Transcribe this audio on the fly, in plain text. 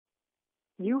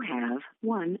You have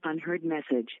one unheard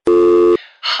message.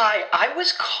 Hi, I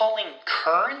was calling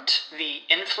Current, the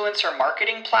influencer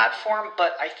marketing platform,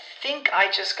 but I think I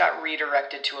just got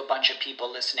redirected to a bunch of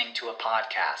people listening to a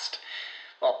podcast.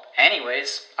 Well,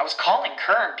 anyways, I was calling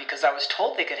Current because I was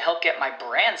told they could help get my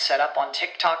brand set up on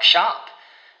TikTok Shop,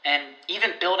 and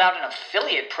even build out an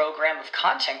affiliate program of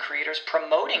content creators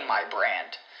promoting my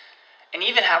brand, and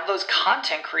even have those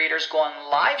content creators go on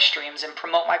live streams and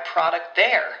promote my product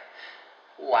there.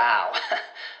 Wow,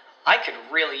 I could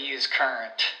really use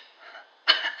Current.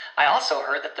 I also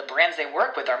heard that the brands they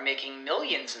work with are making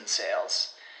millions in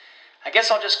sales. I guess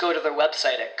I'll just go to their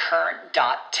website at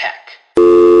current.tech.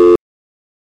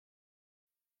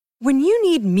 When you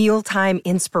need mealtime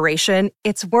inspiration,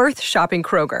 it's worth shopping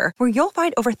Kroger, where you'll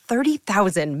find over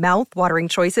 30,000 mouth-watering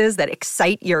choices that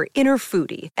excite your inner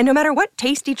foodie. And no matter what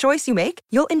tasty choice you make,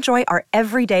 you'll enjoy our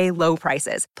everyday low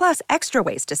prices, plus extra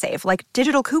ways to save, like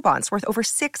digital coupons worth over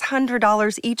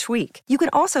 $600 each week. You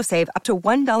can also save up to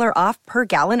 $1 off per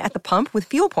gallon at the pump with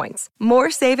fuel points.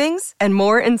 More savings and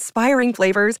more inspiring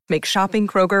flavors make shopping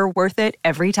Kroger worth it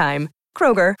every time.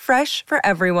 Kroger, fresh for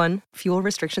everyone. Fuel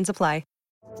restrictions apply.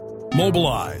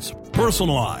 Mobilize,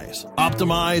 personalize,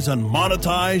 optimize, and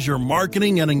monetize your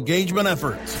marketing and engagement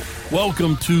efforts.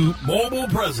 Welcome to Mobile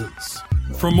Presence.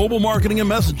 From mobile marketing and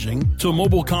messaging to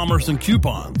mobile commerce and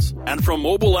coupons, and from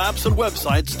mobile apps and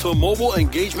websites to mobile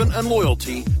engagement and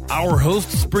loyalty, our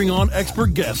hosts bring on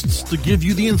expert guests to give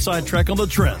you the inside track on the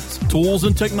trends, tools,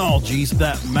 and technologies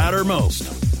that matter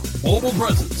most. Mobile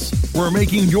Presence, where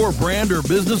making your brand or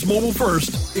business mobile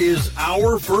first is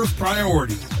our first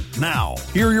priority. Now,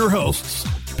 here are your hosts,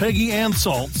 Peggy Ann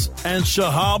Saltz and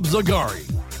Shahab Zagari.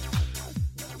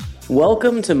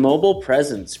 Welcome to Mobile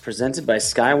Presence, presented by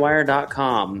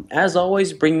Skywire.com. As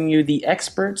always, bringing you the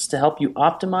experts to help you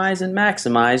optimize and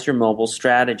maximize your mobile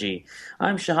strategy.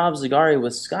 I'm Shahab Zagari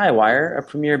with Skywire, a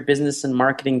premier business and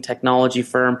marketing technology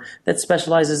firm that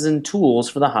specializes in tools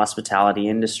for the hospitality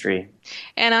industry.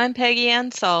 And I'm Peggy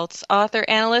Ann Saltz, author,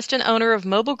 analyst, and owner of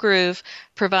Mobile Groove,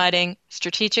 providing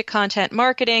strategic content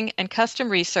marketing and custom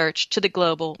research to the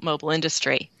global mobile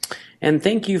industry. And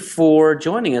thank you for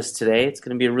joining us today. It's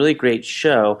going to be a really great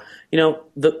show. You know,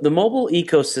 the mobile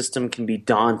ecosystem can be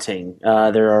daunting.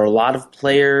 There are a lot of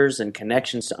players and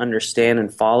connections to understand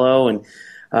and follow. And,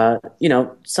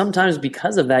 sometimes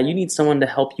because of that, you need someone to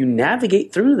help you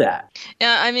navigate through that.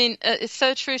 Yeah, I mean, it's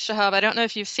so true, Shahab. I don't know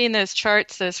if you've seen those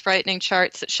charts, those frightening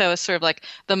charts that show us sort of like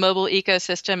the mobile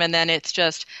ecosystem, and then it's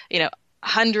just,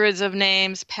 hundreds of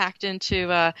names packed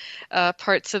into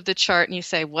parts of the chart, and you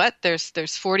say, what? There's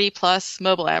 40 plus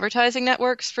mobile advertising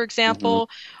networks, for example,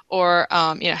 or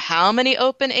how many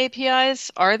open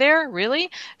APIs are there, really?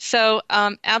 So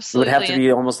absolutely, it would have to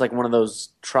be almost like one of those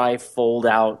tri-fold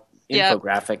out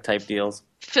infographic type deals.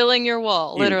 Filling your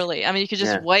wall, literally. I mean, you could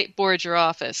just whiteboard your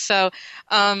office. So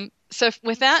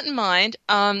with that in mind,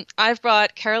 I've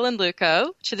brought Carolyn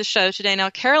Luco to the show today.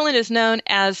 Now, Carolyn is known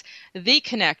as the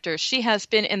connector. She has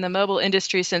been in the mobile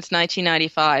industry since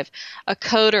 1995, a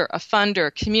coder, a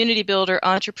funder, community builder,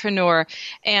 entrepreneur,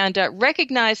 and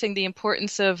recognizing the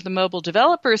importance of the mobile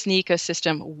developers in the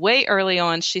ecosystem way early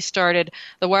on, she started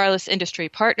the Wireless Industry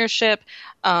Partnership,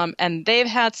 and they've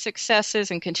had successes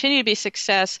and continue to be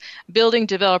success building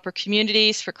developer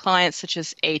communities for clients such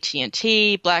as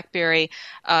AT&T, BlackBerry.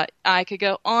 I could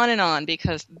go on and on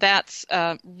because that's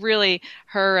really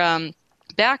her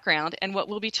background. And what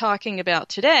we'll be talking about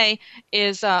today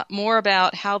is more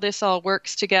about how this all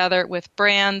works together with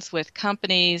brands, with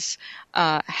companies.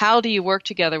 How do you work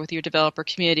together with your developer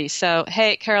community? So,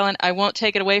 hey, Carolyn, I won't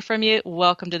take it away from you.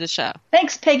 Welcome to the show.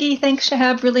 Thanks, Peggy. Thanks,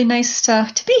 Shahab. Really nice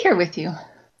to be here with you.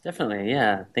 Definitely,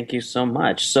 yeah. Thank you so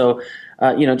much. So,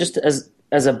 just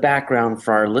as a background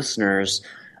for our listeners,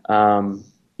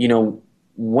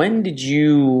 when did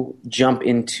you jump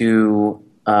into,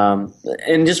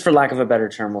 and just for lack of a better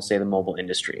term, we'll say the mobile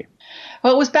industry?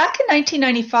 Well, it was back in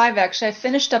 1995, actually. I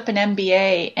finished up an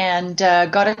MBA and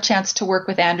got a chance to work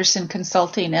with Andersen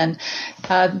Consulting. And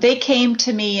they came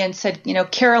to me and said,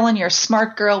 Carolyn, you're a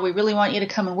smart girl. We really want you to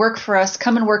come and work for us.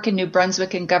 Come and work in New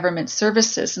Brunswick in government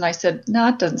services. And I said, no,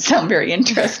 it doesn't sound very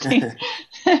interesting.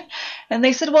 And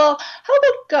they said, well, how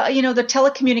about, the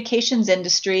telecommunications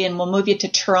industry, and we'll move you to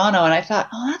Toronto. And I thought,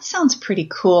 oh, that sounds pretty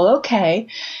cool. Okay.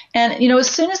 And, as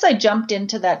soon as I jumped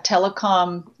into that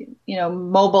telecom,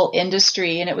 mobile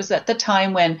industry, and it was at the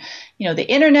time when, the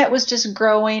internet was just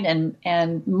growing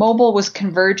and mobile was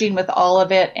converging with all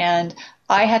of it. And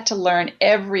I had to learn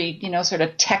every, sort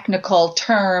of technical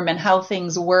term and how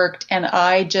things worked. And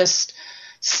I just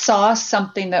saw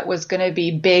something that was going to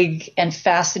be big and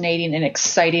fascinating and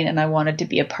exciting, and I wanted to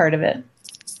be a part of it.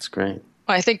 That's great.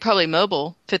 I think probably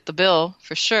mobile fit the bill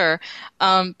for sure.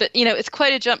 But, it's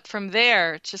quite a jump from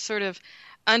there to sort of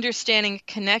understanding,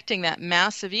 connecting that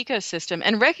massive ecosystem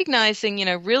and recognizing,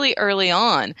 really early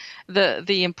on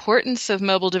the importance of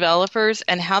mobile developers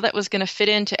and how that was going to fit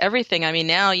into everything. I mean,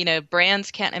 now, brands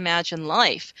can't imagine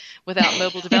life without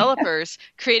mobile developers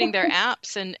creating their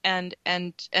apps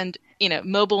and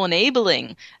mobile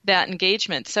enabling that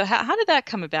engagement. So how did that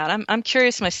come about? I'm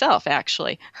curious myself,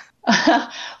 actually.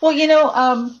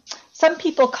 Well, some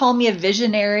people call me a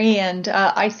visionary, and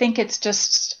I think it's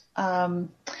just,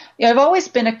 I've always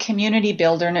been a community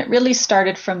builder, and it really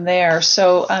started from there.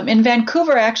 So in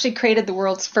Vancouver, I actually created the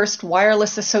world's first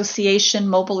wireless association,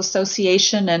 mobile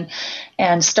association,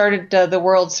 and started the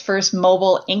world's first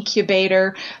mobile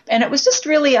incubator. And it was just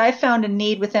really, I found a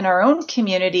need within our own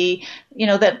community,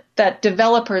 that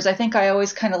developers, I think I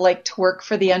always kind of like to work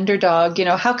for the underdog.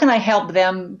 How can I help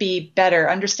them be better,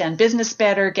 understand business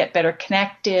better, get better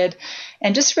connected,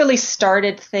 and just really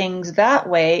started things that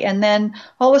way. And then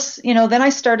then I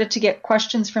started to get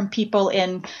questions from people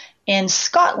in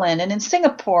Scotland and in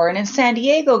Singapore and in San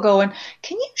Diego going,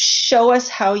 can you show us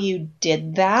how you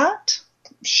did that?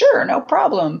 Sure, no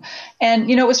problem. And,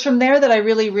 it was from there that I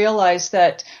really realized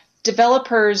that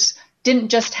developers didn't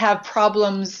just have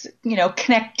problems,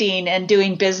 connecting and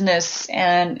doing business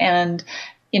in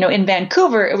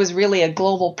Vancouver, it was really a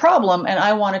global problem, and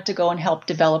I wanted to go and help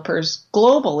developers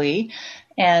globally.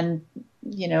 And,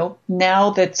 now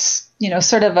that's,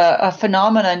 sort of a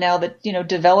phenomena now that,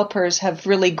 developers have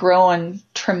really grown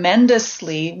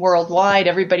tremendously worldwide.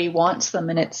 Everybody wants them,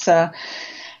 and it's,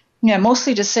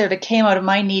 mostly just sort of came out of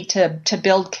my need to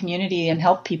build community and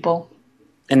help people.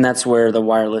 And that's where the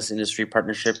Wireless Industry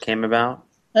Partnership came about?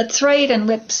 That's right, and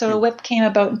WIP came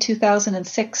about in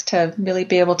 2006 to really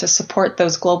be able to support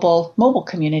those global mobile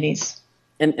communities.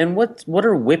 And what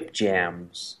are WIP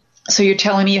jams? So you're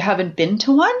telling me you haven't been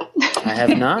to one? I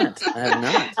have not.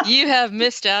 You have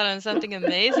missed out on something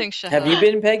amazing, Shahab. Have you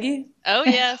been, Peggy? Oh,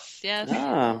 yes.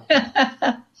 Ah.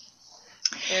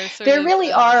 There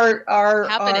really are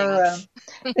happenings.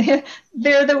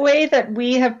 They're the way that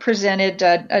we have presented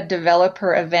a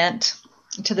developer event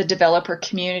to the developer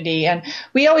community, and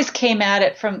we always came at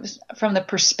it from the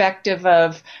perspective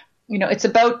of, it's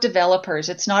about developers.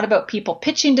 It's not about people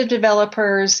pitching to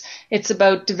developers. It's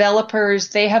about developers.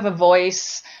 They have a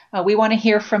voice. We want to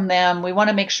hear from them. We want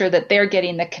to make sure that they're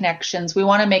getting the connections. We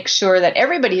want to make sure that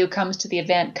everybody who comes to the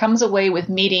event comes away with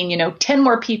meeting, 10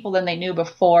 more people than they knew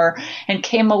before, and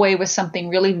came away with something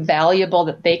really valuable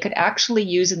that they could actually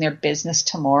use in their business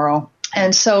tomorrow.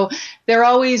 And so they're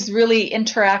always really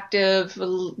interactive,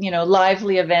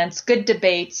 lively events, good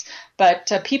debates, but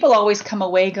people always come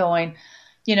away going,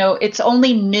 it's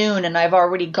only noon and I've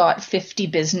already got 50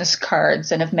 business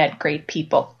cards and have met great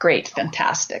people. Great,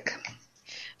 fantastic.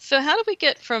 So how do we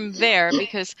get from there?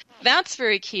 Because that's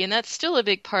very key, and that's still a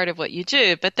big part of what you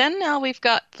do. But then now we've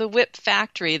got the WIP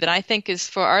Factory that I think is,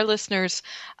 for our listeners,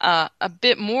 a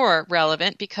bit more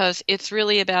relevant, because it's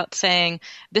really about saying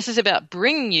this is about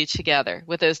bringing you together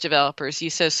with those developers you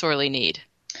so sorely need.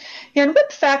 Yeah, and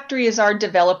WIP Factory is our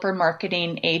developer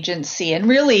marketing agency, and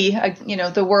really,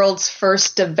 the world's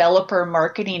first developer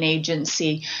marketing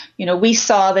agency. We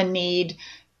saw the need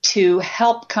to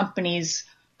help companies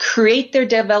create their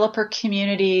developer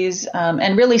communities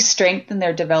and really strengthen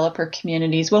their developer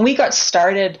communities. When we got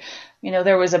started,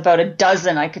 there was about a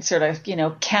dozen I could sort of,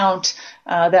 count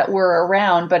that were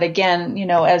around. But again,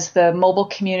 as the mobile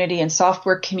community and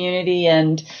software community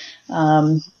and,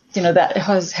 that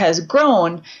has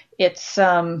grown,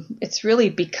 it's really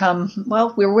become,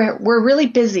 well, we're really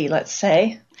busy, let's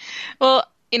say. Well,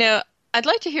 I'd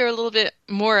like to hear a little bit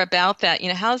more about that.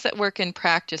 How does that work in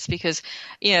practice? Because,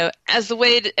 as the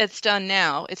way it's done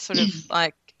now, it's sort of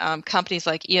like companies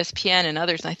like ESPN and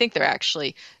others, and I think they're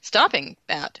actually stopping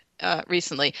that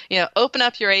recently. Open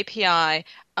up your API,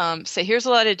 say here's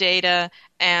a lot of data,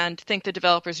 and think the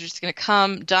developers are just going to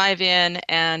come, dive in,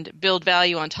 and build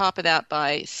value on top of that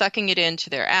by sucking it into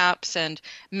their apps and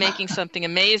making something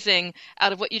amazing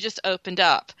out of what you just opened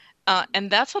up.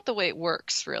 And that's not the way it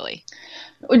works, really.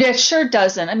 It sure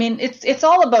doesn't. I mean, it's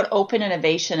all about open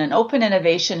innovation, and open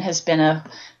innovation has been a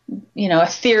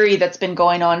theory that's been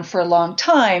going on for a long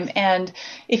time. And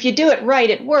if you do it right,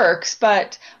 it works.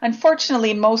 But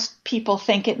unfortunately, most people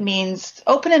think it means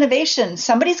open innovation.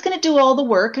 Somebody's going to do all the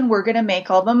work and we're going to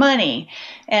make all the money.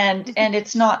 And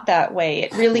it's not that way.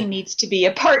 It really needs to be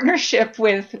a partnership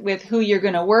with who you're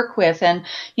going to work with. And,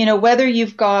 whether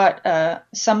you've got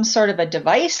some sort of a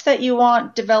device that you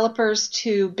want developers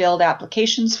to build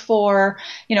applications for,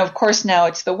 of course, now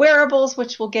it's the wearables,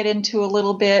 which we'll get into a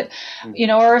little bit,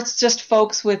 or it's just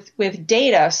folks with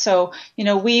data. So,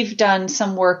 we've done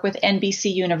some work with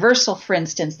NBC Universal, for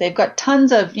instance. They've got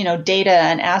tons of, data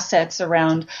and assets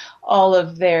around all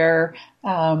of their,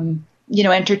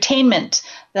 entertainment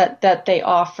that they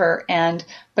offer.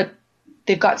 But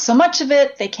they've got so much of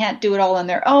it, they can't do it all on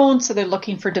their own, so they're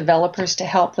looking for developers to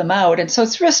help them out. And so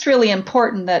it's just really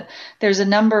important that there's a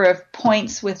number of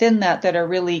points within that are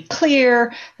really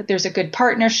clear, that there's a good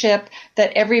partnership,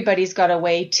 that everybody's got a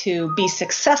way to be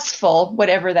successful,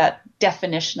 whatever that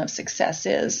definition of success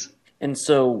is. And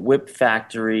so Whip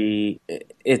Factory,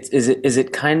 is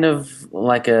it kind of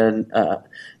like going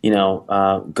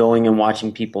and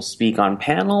watching people speak on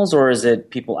panels, or is it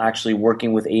people actually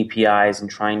working with APIs and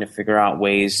trying to figure out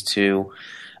ways to,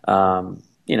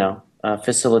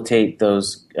 facilitate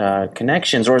those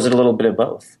connections, or is it a little bit of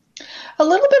both? A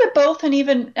little bit of both, and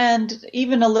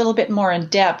even a little bit more in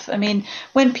depth. I mean,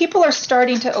 when people are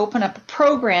starting to open up a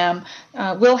program,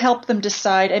 we'll help them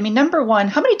decide. I mean, number one,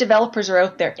 how many developers are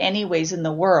out there anyways in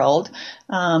the world?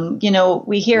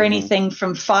 We hear anything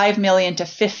from 5 million to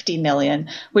 50 million,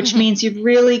 which means you've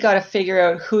really got to figure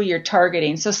out who you're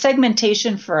targeting. So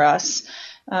segmentation for us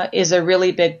is a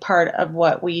really big part of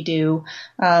what we do.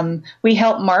 We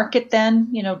help market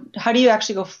then, how do you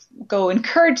actually go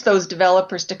encourage those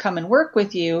developers to come and work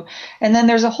with you? And then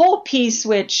there's a whole piece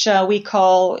which we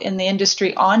call in the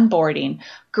industry onboarding.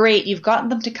 Great, you've gotten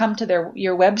them to come to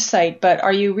your website, but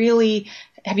have you really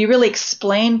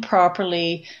explained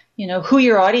properly, who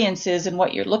your audience is and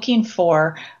what you're looking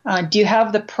for? Do you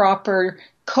have the proper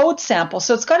code sample?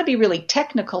 So it's got to be really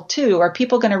technical too. Are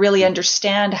people going to really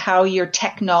understand how your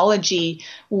technology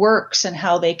works and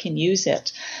how they can use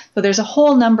it? So there's a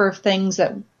whole number of things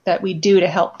that we do to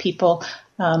help people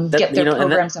get their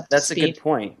programs up to That's speed. a good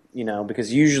point,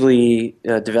 because usually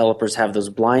developers have those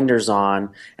blinders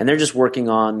on and they're just working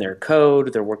on their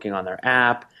code, they're working on their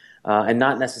app, and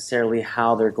not necessarily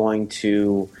how they're going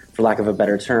to, for lack of a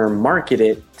better term, market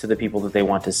it to the people that they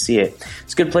want to see it.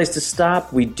 It's a good place to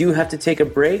stop. We do have to take a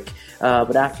break,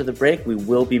 but after the break, we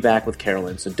will be back with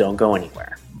Carolyn, so don't go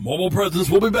anywhere. Mobile Presence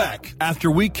will be back after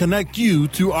we connect you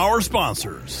to our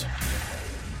sponsors.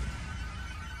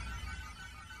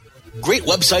 Great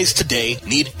websites today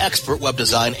need expert web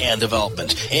design and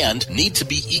development and need to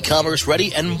be e-commerce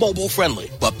ready and mobile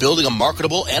friendly. But building a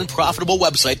marketable and profitable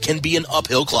website can be an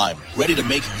uphill climb. Ready to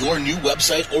make your new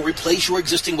website or replace your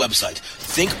existing website?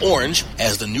 Think Orange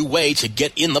as the new way to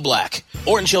get in the black.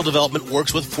 Orange Hill Development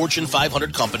works with Fortune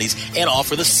 500 companies and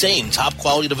offer the same top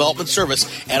quality development service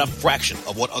at a fraction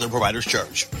of what other providers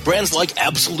charge. Brands like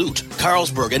Absolute,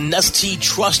 Carlsberg, and Nestea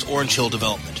trust Orange Hill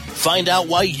Development. Find out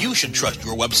why you should trust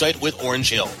your website with Orange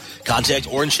Hill.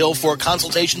 Contact Orange Hill for a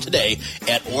consultation today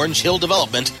at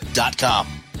orangehilldevelopment.com.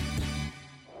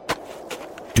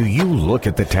 Do you look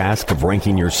at the task of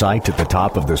ranking your site at the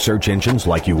top of the search engines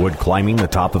like you would climbing the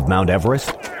top of Mount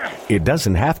Everest? It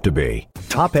doesn't have to be.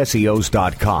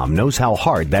 TopSEOs.com knows how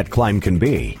hard that climb can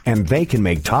be, and they can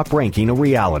make top ranking a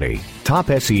reality. Top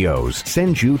SEOs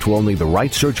sends you to only the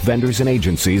right search vendors and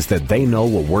agencies that they know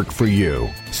will work for you.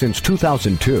 Since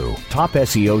 2002,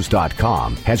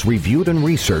 TopSEOs.com has reviewed and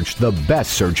researched the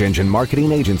best search engine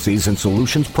marketing agencies and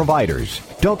solutions providers.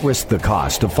 Don't risk the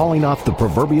cost of falling off the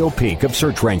proverbial peak of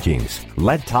search rankings.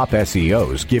 Let Top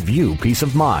SEOs give you peace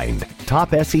of mind.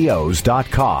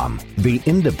 TopSEOs.com, the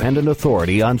independent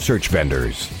authority on search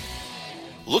vendors.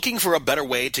 Looking for a better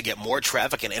way to get more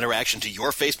traffic and interaction to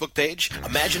your Facebook page?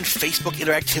 Imagine Facebook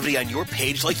interactivity on your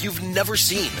page like you've never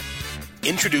seen.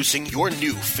 Introducing your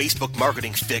new Facebook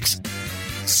marketing fix,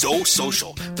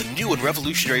 ZoSocial, the new and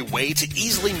revolutionary way to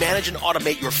easily manage and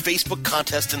automate your Facebook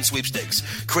contests and sweepstakes.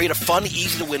 Create a fun,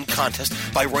 easy-to-win contest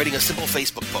by writing a simple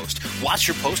Facebook post. Watch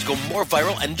your post go more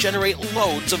viral and generate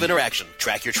loads of interaction.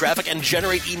 Track your traffic and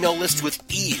generate email lists with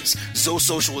ease.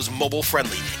 ZoSocial is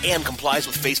mobile-friendly and complies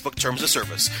with Facebook Terms of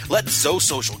Service. Let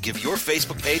ZoSocial give your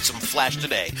Facebook page some flash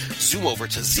today. Zoom over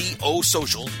to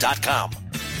ZoSocial.com.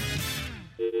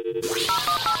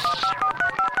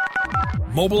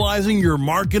 Mobilizing your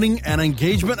marketing and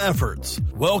engagement efforts.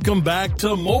 Welcome back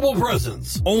to Mobile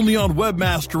Presence, only on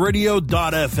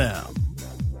webmasterradio.fm.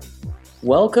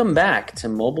 Welcome back to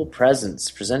Mobile Presence,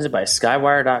 presented by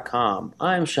Skywire.com.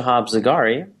 I'm Shahab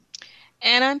Zagari.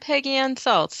 And I'm Peggy Ann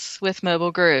Saltz with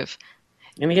Mobile Groove.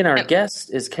 And again, our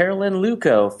guest is Carolyn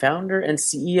Luco, founder and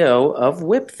CEO of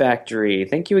Whip Factory.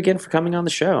 Thank you again for coming on the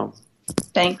show.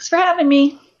 Thanks for having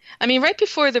me. I mean, right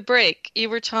before the break, you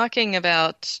were talking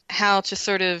about how to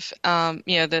sort of,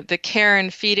 the care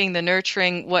and feeding, the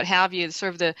nurturing, what have you,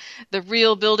 sort of the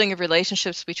real building of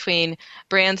relationships between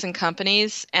brands and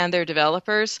companies and their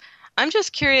developers. I'm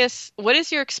just curious, what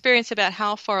is your experience about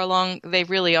how far along they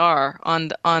really are on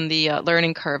the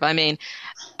learning curve? I mean,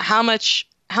 how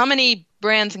many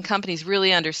brands and companies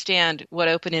really understand what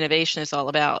open innovation is all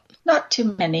about? Not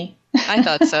too many. I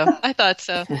thought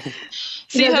so.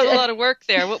 So you have a lot of work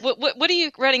there. What are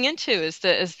you running into as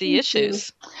the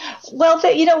issues? Well,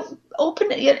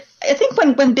 I think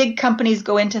when big companies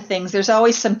go into things, there's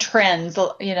always some trends.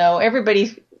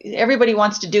 Everybody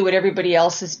wants to do what everybody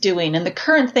else is doing. And the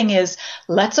current thing is,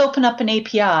 let's open up an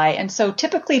API. And so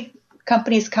typically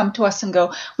companies come to us and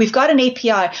go, we've got an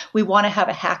API, we want to have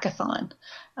a hackathon.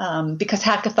 Because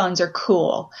hackathons are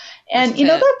cool, and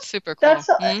that's super cool.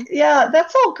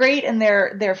 That's all great, and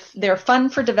they're fun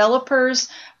for developers,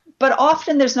 but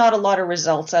often there's not a lot of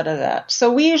results out of that.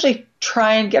 So we usually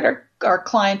try and get our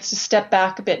clients to step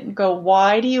back a bit and go,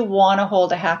 why do you want to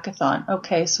hold a hackathon?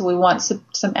 Okay, so we want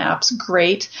some apps.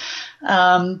 Great.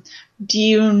 Do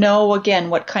you know, again,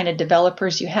 what kind of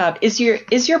developers you have? Is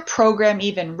your program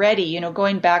even ready?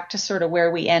 Going back to sort of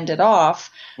where we ended off.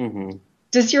 Mm-hmm.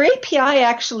 Does your API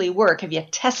actually work? Have you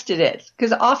tested it?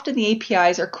 Because often the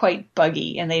APIs are quite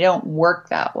buggy and they don't work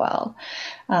that well.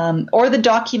 Or the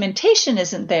documentation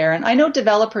isn't there. And I know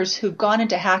developers who've gone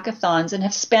into hackathons and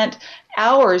have spent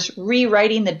hours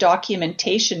rewriting the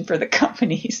documentation for the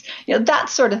companies. That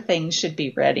sort of thing should be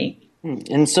ready.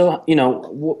 And so,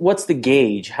 what's the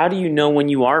gauge? How do you know when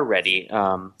you are ready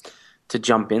to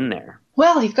jump in there?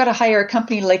 Well, you've got to hire a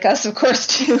company like us, of course,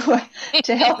 to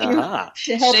help you.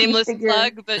 Shameless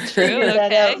plug, but true.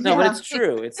 Okay. No, but it's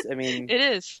true. It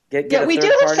is. We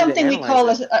do have something we call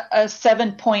a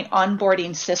 7-point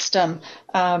onboarding system.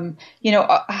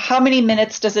 How many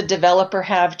minutes does a developer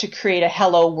have to create a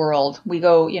hello world? We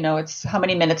go, it's how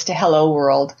many minutes to hello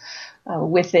world.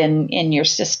 In your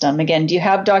system. Again, do you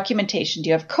have documentation? Do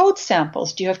you have code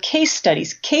samples? Do you have case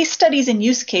studies? Case studies and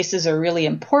use cases are really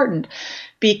important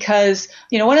because,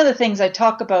 one of the things I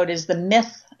talk about is the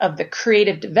myth of the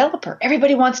creative developer.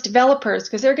 Everybody wants developers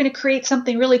because they're going to create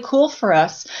something really cool for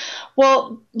us.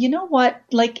 Well, you know what?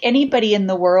 Like anybody in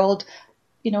the world,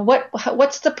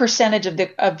 what's the percentage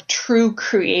of true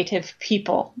creative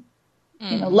people?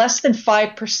 Less than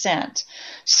 5%.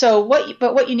 So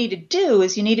what you need to do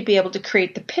is you need to be able to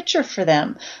create the picture for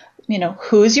them.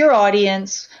 Who's your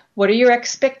audience? What are your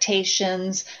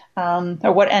expectations? What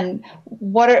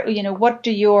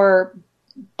do your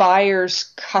buyers,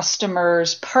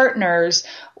 customers, partners,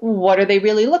 what are they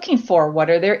really looking for?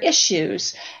 What are their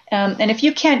issues? And if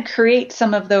you can't create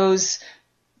some of those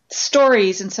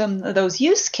stories and some of those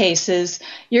use cases,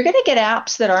 you're going to get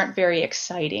apps that aren't very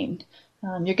exciting.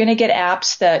 You're going to get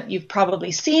apps that you've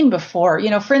probably seen before.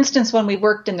 For instance, when we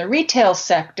worked in the retail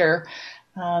sector,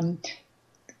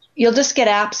 you'll just get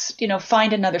apps,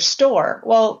 find another store.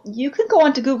 Well, you can go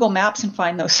onto Google Maps and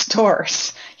find those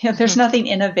stores. There's nothing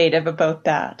innovative about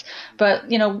that. But,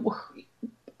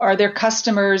 are there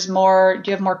customers do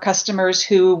you have more customers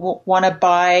who want to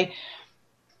buy,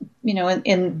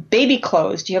 in baby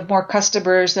clothes? Do you have more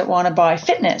customers that want to buy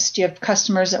fitness? Do you have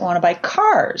customers that want to buy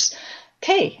cars?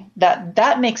 Okay,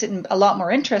 that makes it a lot more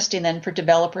interesting then for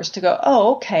developers to go,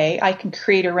 oh, okay, I can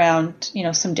create around,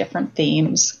 some different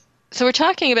themes. So we're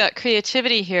talking about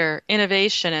creativity here,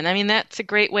 innovation, and that's a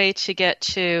great way to get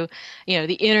to,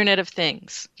 the Internet of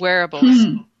Things, wearables,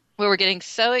 where we're getting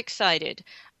so excited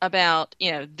about,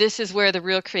 this is where the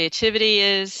real creativity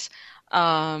is,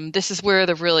 this is where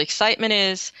the real excitement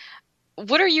is.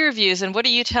 What are your views, and what are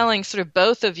you telling sort of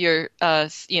both of your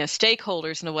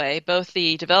stakeholders in a way, both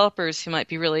the developers who might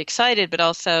be really excited, but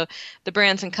also the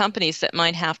brands and companies that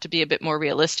might have to be a bit more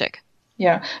realistic?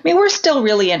 Yeah, we're still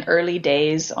really in early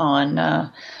days on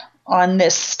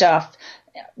this stuff.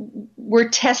 We're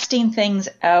testing things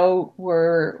out.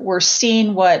 We're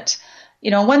seeing what,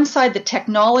 on one side, the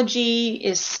technology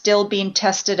is still being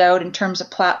tested out in terms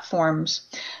of platforms.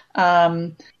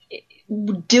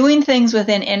 Doing things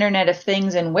within Internet of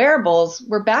Things and wearables,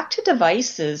 we're back to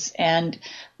devices. And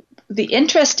the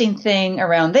interesting thing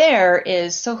around there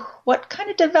is, so what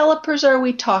kind of developers are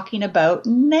we talking about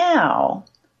now?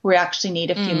 We actually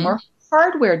need a few more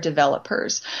hardware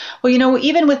developers. Well,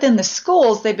 even within the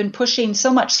schools, they've been pushing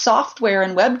so much software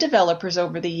and web developers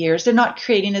over the years, they're not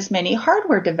creating as many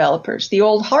hardware developers. The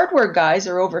old hardware guys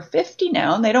are over 50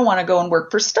 now, and they don't want to go and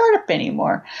work for startup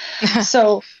anymore.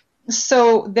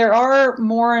 So there are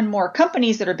more and more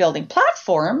companies that are building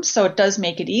platforms, so it does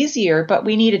make it easier, but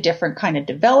we need a different kind of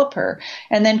developer.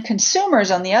 And then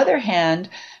consumers, on the other hand,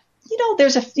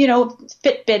 there's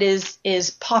Fitbit is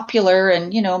popular,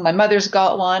 and, my mother's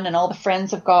got one, and all the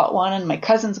friends have got one, and my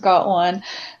cousin's got one.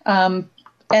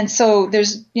 so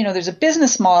there's a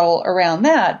business model around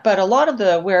that, but a lot of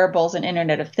the wearables and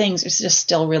Internet of Things is just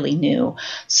still really new.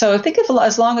 So I think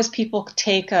as long as people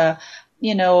take a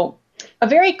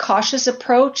very cautious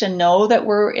approach and know that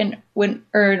we're in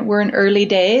early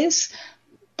days,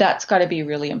 that's got to be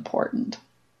really important.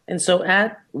 And so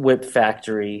at Whip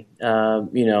Factory,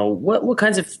 what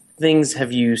kinds of things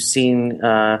have you seen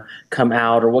come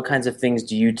out, or what kinds of things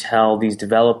do you tell these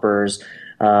developers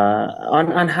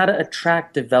on how to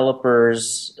attract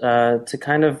developers to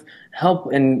kind of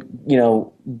help and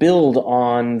build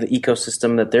on the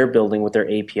ecosystem that they're building with their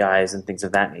APIs and things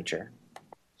of that nature?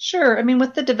 Sure. I mean,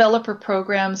 with the developer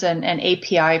programs and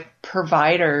API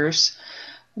providers,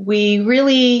 we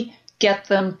really get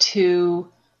them to.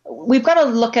 We've got to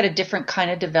look at a different kind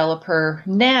of developer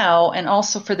now, and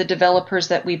also for the developers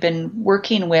that we've been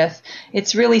working with,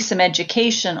 it's really some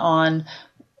education on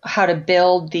how to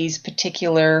build these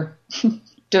particular,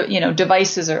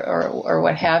 devices or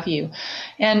what have you.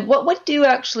 And what we do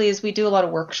actually is we do a lot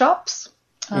of workshops.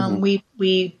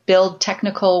 We build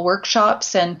technical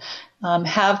workshops and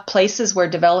have places where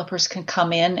developers can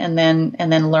come in and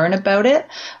then learn about it.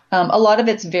 A lot of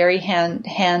it's very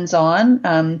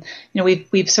hands-on.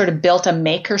 We've sort of built a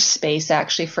maker space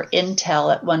actually for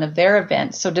Intel at one of their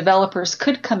events, so developers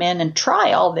could come in and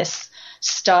try all this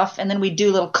stuff, and then we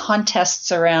do little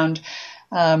contests around.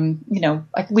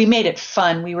 We made it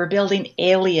fun. We were building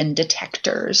alien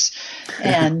detectors,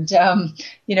 and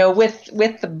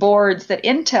with the boards that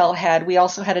Intel had, we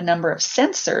also had a number of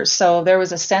sensors. So there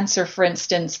was a sensor, for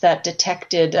instance, that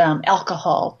detected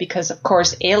alcohol, because of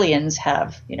course aliens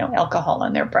have alcohol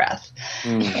in their breath,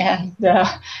 and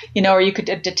or you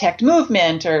could detect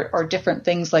movement or different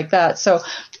things like that. So.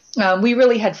 We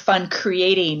really had fun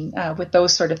creating with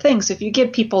those sort of things. If you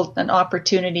give people an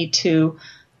opportunity to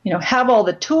have all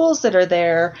the tools that are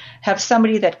there, have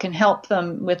somebody that can help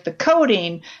them with the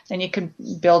coding, then you can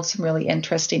build some really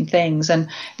interesting things. And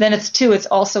then it's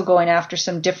also going after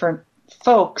some different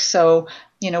folks. So,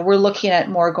 we're looking at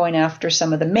more going after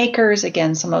some of the makers,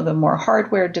 again, some of the more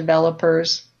hardware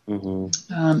developers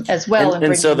as well.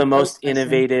 And so the most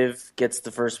innovative gets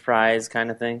the first prize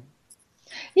kind of thing?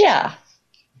 Yeah.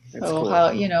 That's so cool.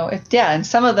 And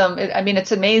some of them,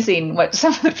 it's amazing what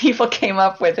some of the people came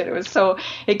up with.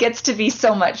 It gets to be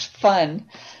so much fun.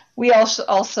 We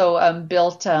also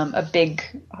built a big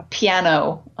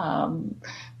piano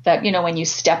that when you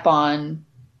step on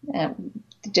the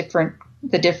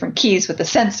different keys with the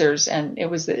sensors, and it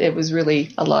was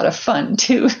really a lot of fun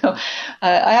too. So,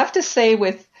 I have to say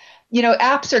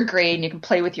apps are great and you can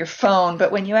play with your phone,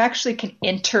 but when you actually can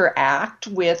interact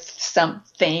with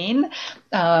something,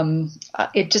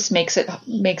 it just makes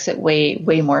it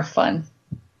way more fun.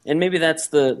 And maybe that's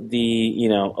the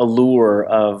allure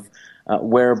of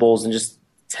wearables and just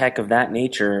tech of that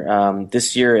nature.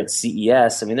 This year at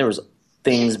CES, there was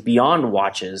things beyond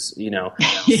watches,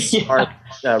 smart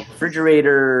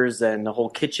refrigerators and the whole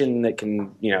kitchen that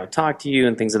can talk to you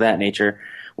and things of that nature.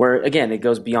 Where, again, it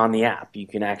goes beyond the app. You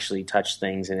can actually touch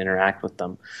things and interact with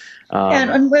them.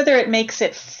 And whether it makes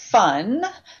it fun,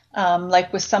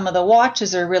 like with some of the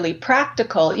watches, are really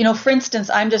practical. For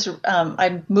instance,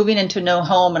 I'm moving into a new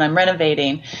home and I'm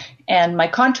renovating. And my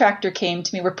contractor came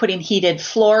to me. We're putting heated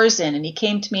floors in. And he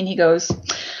came to me and he goes,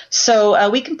 so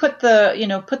we can put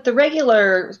the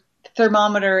regular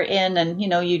thermometer in and,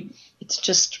 it's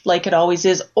just like it always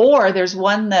is. Or there's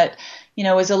one that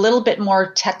is a little bit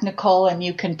more technical and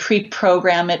you can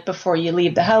pre-program it before you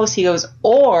leave the house. He goes,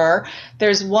 or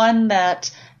there's one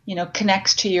that,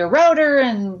 connects to your router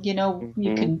and,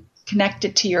 you can connect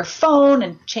it to your phone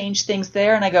and change things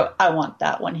there. And I go, I want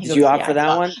that one. He goes, Did you opt for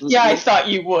that one? Yeah, I thought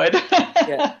you would.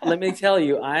 Yeah, let me tell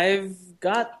you, I've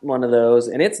got one of those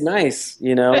and it's nice.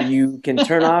 You can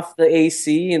turn off the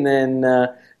AC and then,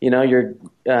 you're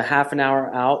half an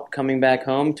hour out coming back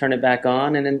home, turn it back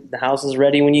on, and then the house is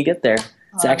ready when you get there.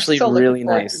 It's actually really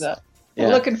nice. Yeah.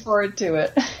 Looking forward to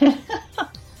it.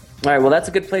 All right, well, that's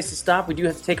a good place to stop. We do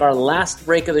have to take our last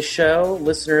break of the show.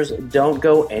 Listeners, don't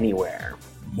go anywhere.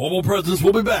 Mobile Presence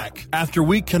will be back after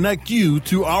we connect you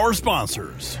to our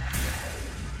sponsors.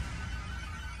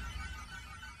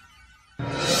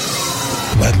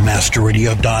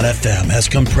 Webmasterradio.fm has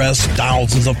compressed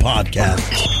thousands of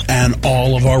podcasts and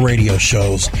all of our radio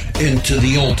shows into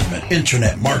the ultimate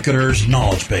internet marketer's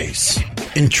knowledge base.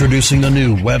 Introducing the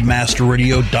new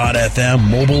Webmasterradio.fm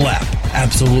mobile app.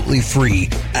 absolutely free,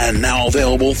 and now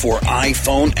available for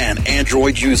iPhone and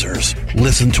Android users.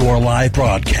 Listen to our live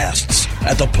broadcasts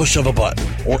at the push of a button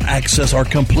or access our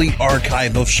complete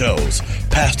archive of shows,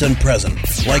 past and present,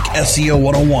 like SEO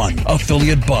 101,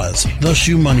 Affiliate Buzz, The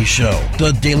Shoe Money Show,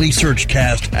 The Daily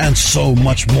Searchcast, and so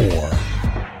much more.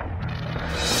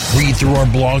 Read through our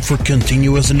blog for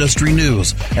continuous industry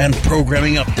news and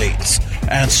programming updates,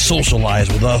 and socialize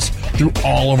with us through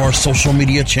all of our social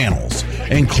media channels,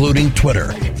 including Twitter,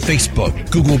 Facebook,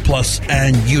 Google+,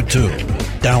 and YouTube.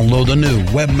 Download the new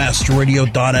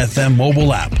webmasterradio.fm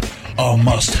mobile app, a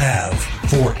must-have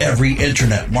for every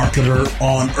internet marketer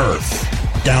on Earth.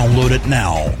 Download it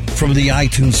now from the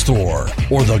iTunes Store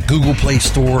or the Google Play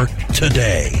Store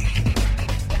today.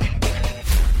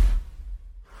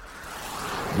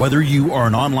 Whether you are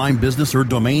an online business or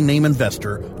domain name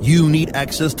investor, you need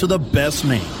access to the best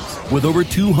names. With over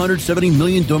 270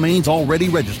 million domains already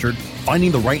registered,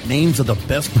 finding the right names at the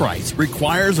best price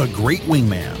requires a great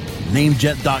wingman.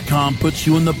 Namejet.com puts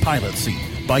you in the pilot seat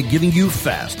by giving you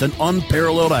fast and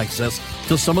unparalleled access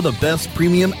to some of the best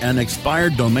premium and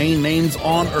expired domain names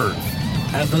on Earth.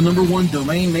 As the #1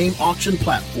 domain name auction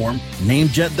platform,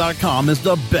 Namejet.com is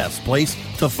the best place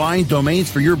to find domains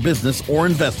for your business or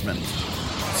investment.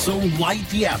 So light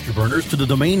the afterburners to the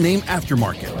domain name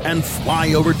aftermarket and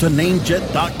fly over to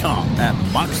Namejet.com at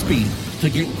Mach speed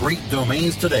to get great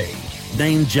domains today.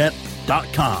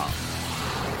 Namejet.com.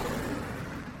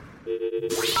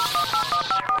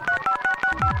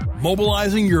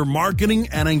 Mobilizing your marketing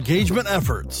and engagement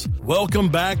efforts. Welcome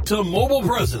back to Mobile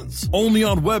Presence, only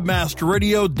on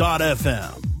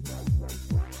webmasterradio.fm.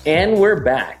 And we're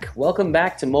back. Welcome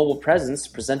back to Mobile Presence,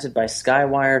 presented by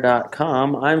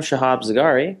Skywire.com. I'm Shahab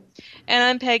Zagari. And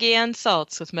I'm Peggy Ann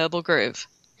Saltz with Mobile Groove.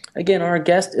 Again, our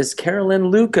guest is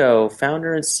Carolyn Luco,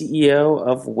 founder and CEO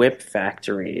of Whip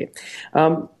Factory.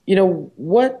 Peggy,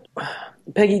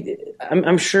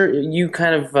 I'm sure you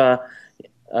kind of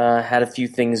had a few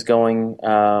things going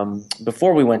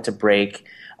before we went to break,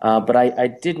 but I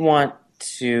did want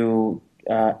to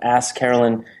ask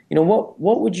Carolyn, what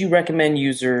would you recommend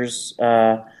users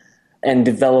and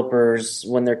developers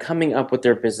when they're coming up with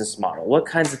their business model? What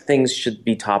kinds of things should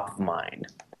be top of mind?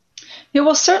 Yeah,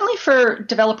 well, certainly for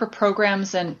developer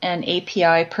programs and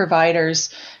API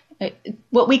providers,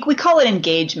 what we call it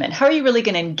engagement. How are you really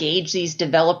going to engage these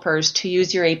developers to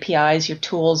use your APIs, your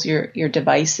tools, your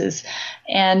devices?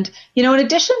 And, in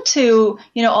addition to,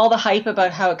 all the hype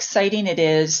about how exciting it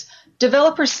is,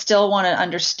 developers still want to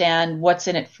understand what's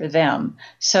in it for them.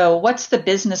 So what's the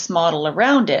business model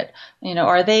around it?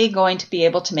 Are they going to be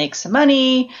able to make some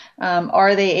money?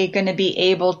 Are they going to be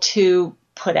able to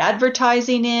put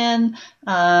advertising in?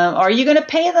 Are you going to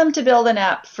pay them to build an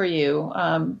app for you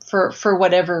for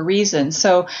whatever reason?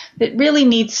 So it really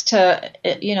needs to,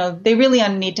 they really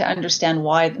need to understand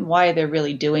why they're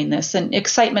really doing this. And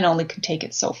excitement only can take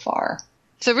it so far.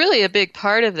 So really a big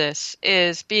part of this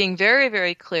is being very,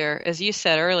 very clear, as you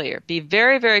said earlier, be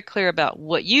very, very clear about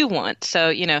what you want.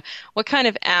 So, what kind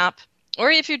of app, or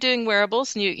if you're doing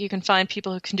wearables and you can find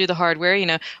people who can do the hardware,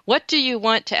 what do you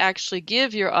want to actually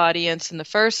give your audience in the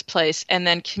first place, and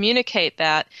then communicate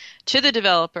that to the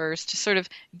developers to sort of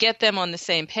get them on the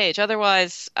same page.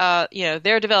 Otherwise,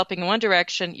 they're developing in one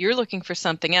direction, you're looking for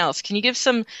something else. Can you give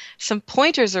some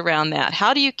pointers around that?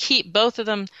 How do you keep both of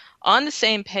them on the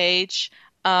same page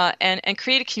and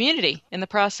create a community in the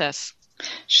process?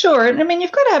 Sure. I mean,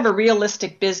 you've got to have a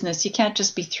realistic business. You can't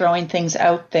just be throwing things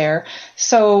out there.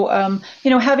 So,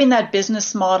 having that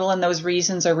business model and those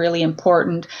reasons are really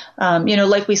important.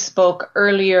 Like we spoke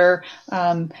earlier,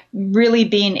 really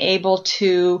being able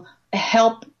to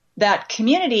help that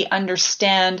community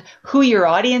understand who your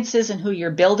audience is and who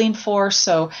you're building for.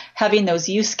 So having those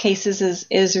use cases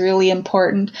is really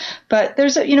important. But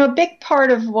there's a big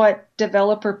part of what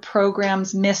developer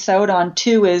programs miss out on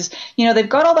too is, they've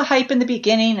got all the hype in the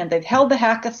beginning and they've held the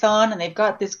hackathon and they've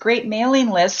got this great mailing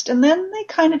list, and then they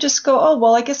kind of just go, oh,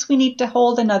 well, I guess we need to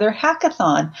hold another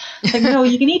hackathon. Like, no,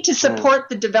 you need to support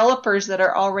the developers that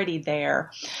are already there.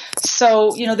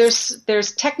 So,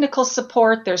 there's technical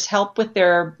support, there's help with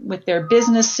their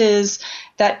businesses.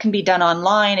 That can be done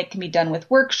online, it can be done with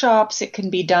workshops, it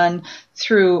can be done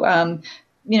through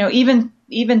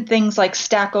even things like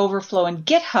Stack Overflow and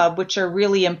GitHub, which are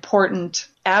really important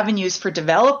avenues for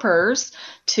developers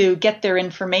to get their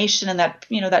information, and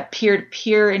that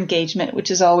peer-to-peer engagement,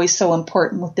 which is always so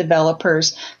important with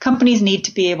developers. Companies need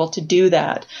to be able to do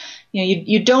that.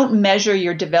 you don't measure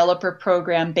your developer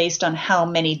program based on how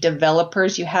many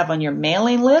developers you have on your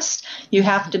mailing list. You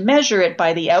have to measure it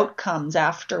by the outcomes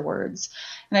afterwards.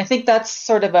 And I think that's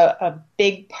sort of a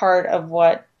big part of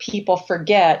what people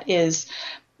forget is,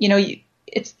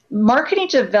 it's marketing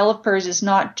to developers is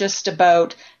not just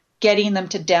about getting them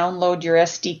to download your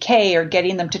SDK or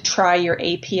getting them to try your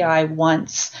API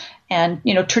once. And,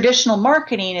 traditional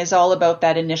marketing is all about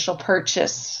that initial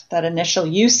purchase, that initial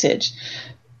usage.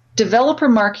 Developer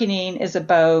marketing is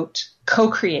about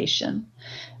co-creation.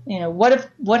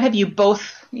 What have you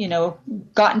both,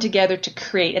 gotten together to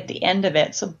create at the end of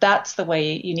it? So that's the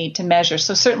way you need to measure.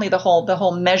 So certainly the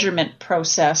whole measurement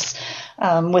process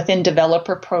within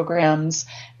developer programs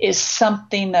is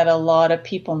something that a lot of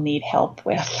people need help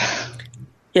with.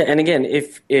 Yeah, and again,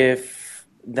 if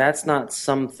that's not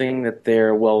something that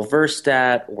they're well versed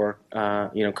at or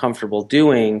comfortable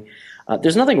doing,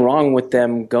 there's nothing wrong with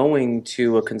them going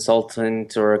to a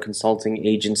consultant or a consulting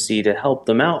agency to help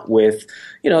them out with,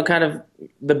 kind of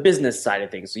the business side of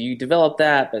things. So you develop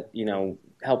that, but,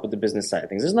 help with the business side of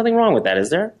things. There's nothing wrong with that,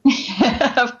 is there?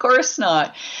 Of course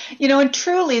not. And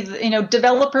truly,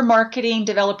 developer marketing,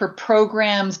 developer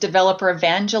programs, developer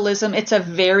evangelism, it's a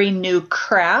very new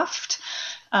craft.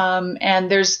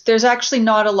 And there's actually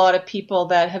not a lot of people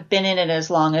that have been in it as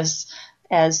long as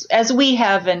we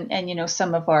have and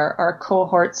some of our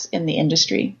cohorts in the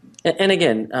industry. And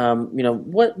again,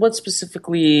 what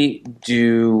specifically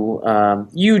do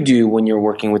you do when you're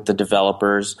working with the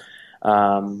developers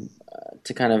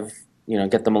to kind of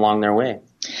get them along their way?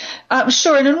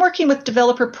 Sure. And in working with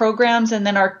developer programs and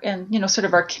then sort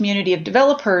of our community of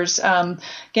developers,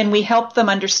 again, we help them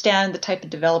understand the type of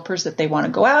developers that they want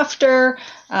to go after.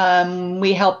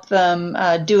 We help them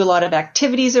do a lot of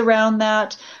activities around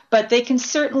that. But they can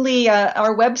certainly,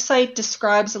 our website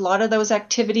describes a lot of those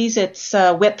activities. It's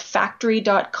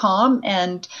whipfactory.com,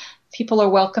 and people are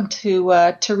welcome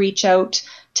to reach out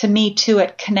to me too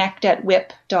at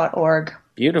connect@whip.org.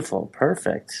 Beautiful.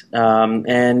 Perfect.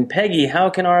 And Peggy, how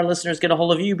can our listeners get a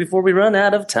hold of you before we run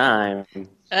out of time?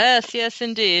 Yes,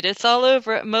 indeed. It's all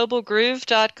over at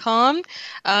mobilegroove.com.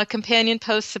 Companion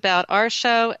posts about our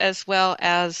show, as well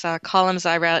as columns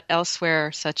I write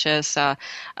elsewhere, such as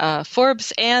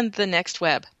Forbes and The Next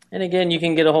Web. And again, you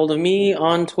can get a hold of me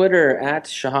on Twitter at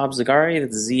Shahab Zargari.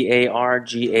 That's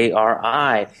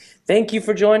Zargari. Thank you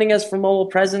for joining us for Mobile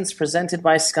Presence, presented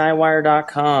by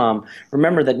Skywire.com.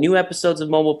 Remember that new episodes of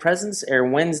Mobile Presence air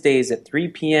Wednesdays at 3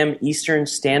 p.m. Eastern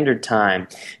Standard Time.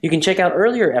 You can check out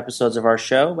earlier episodes of our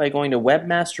show by going to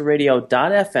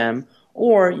webmasterradio.fm,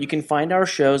 or you can find our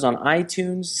shows on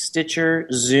iTunes, Stitcher,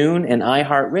 Zune, and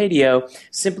iHeartRadio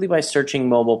simply by searching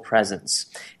Mobile Presence.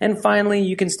 And finally,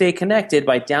 you can stay connected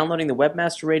by downloading the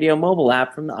Webmaster Radio mobile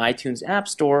app from the iTunes App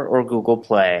Store or Google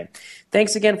Play.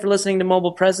 Thanks again for listening to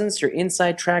Mobile Presence, your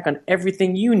inside track on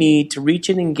everything you need to reach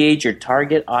and engage your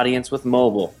target audience with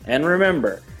mobile. And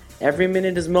remember, every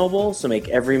minute is mobile, so make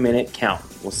every minute count.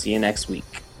 We'll see you next week.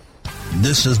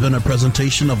 This has been a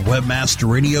presentation of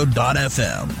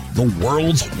WebmasterRadio.fm, the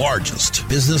world's largest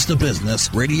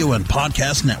business-to-business radio and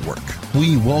podcast network.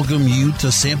 We welcome you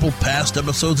to sample past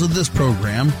episodes of this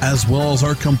program, as well as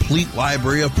our complete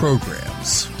library of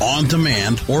programs, on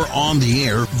demand or on the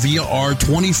air via our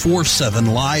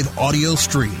 24/7 live audio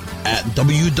stream at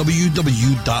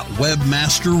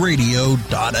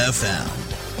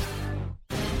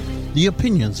www.webmasterradio.fm. The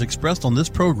opinions expressed on this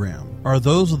program are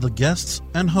those of the guests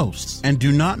and hosts and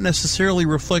do not necessarily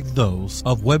reflect those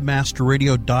of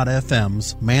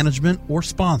WebmasterRadio.fm's management or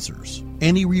sponsors.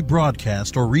 Any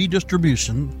rebroadcast or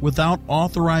redistribution without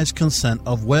authorized consent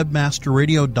of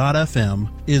WebmasterRadio.fm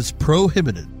is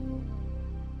prohibited.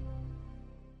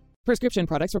 Prescription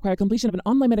products require completion of an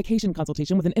online medication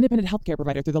consultation with an independent healthcare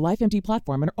provider through the LifeMD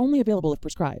platform and are only available if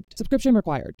prescribed. Subscription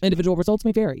required. Individual results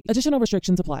may vary. Additional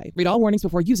restrictions apply. Read all warnings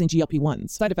before using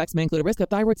GLP-1s. Side effects may include a risk of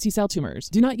thyroid C-cell tumors.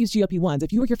 Do not use GLP-1s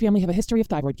if you or your family have a history of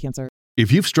thyroid cancer.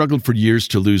 If you've struggled for years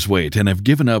to lose weight and have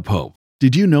given up hope,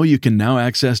 did you know you can now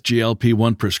access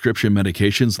GLP-1 prescription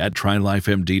medications at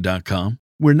TryLifeMD.com?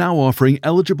 We're now offering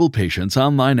eligible patients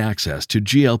online access to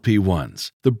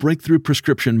GLP-1s, the breakthrough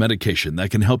prescription medication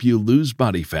that can help you lose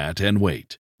body fat and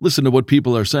weight. Listen to what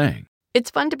people are saying.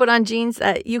 It's fun to put on jeans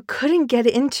that you couldn't get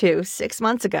into 6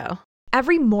 months ago.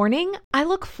 Every morning, I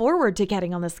look forward to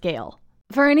getting on the scale.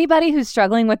 For anybody who's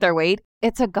struggling with their weight,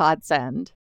 it's a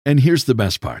godsend. And here's the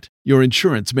best part. Your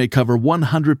insurance may cover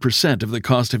 100% of the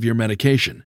cost of your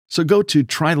medication. So go to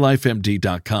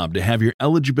TryLifeMD.com to have your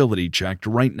eligibility checked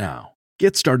right now.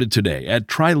 Get started today at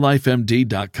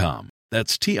TryLifeMD.com.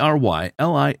 That's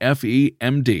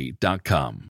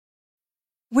TryLifeMD.com.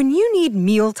 When you need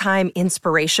mealtime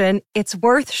inspiration, it's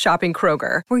worth shopping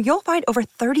Kroger, where you'll find over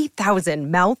 30,000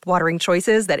 mouth-watering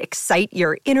choices that excite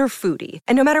your inner foodie.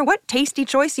 And no matter what tasty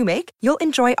choice you make, you'll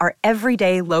enjoy our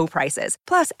everyday low prices,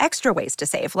 plus extra ways to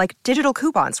save, like digital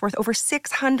coupons worth over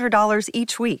 $600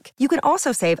 each week. You can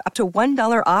also save up to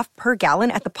 $1 off per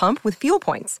gallon at the pump with fuel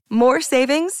points. More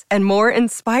savings and more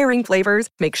inspiring flavors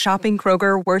make shopping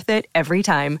Kroger worth it every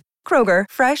time. Kroger,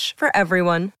 fresh for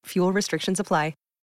everyone. Fuel restrictions apply.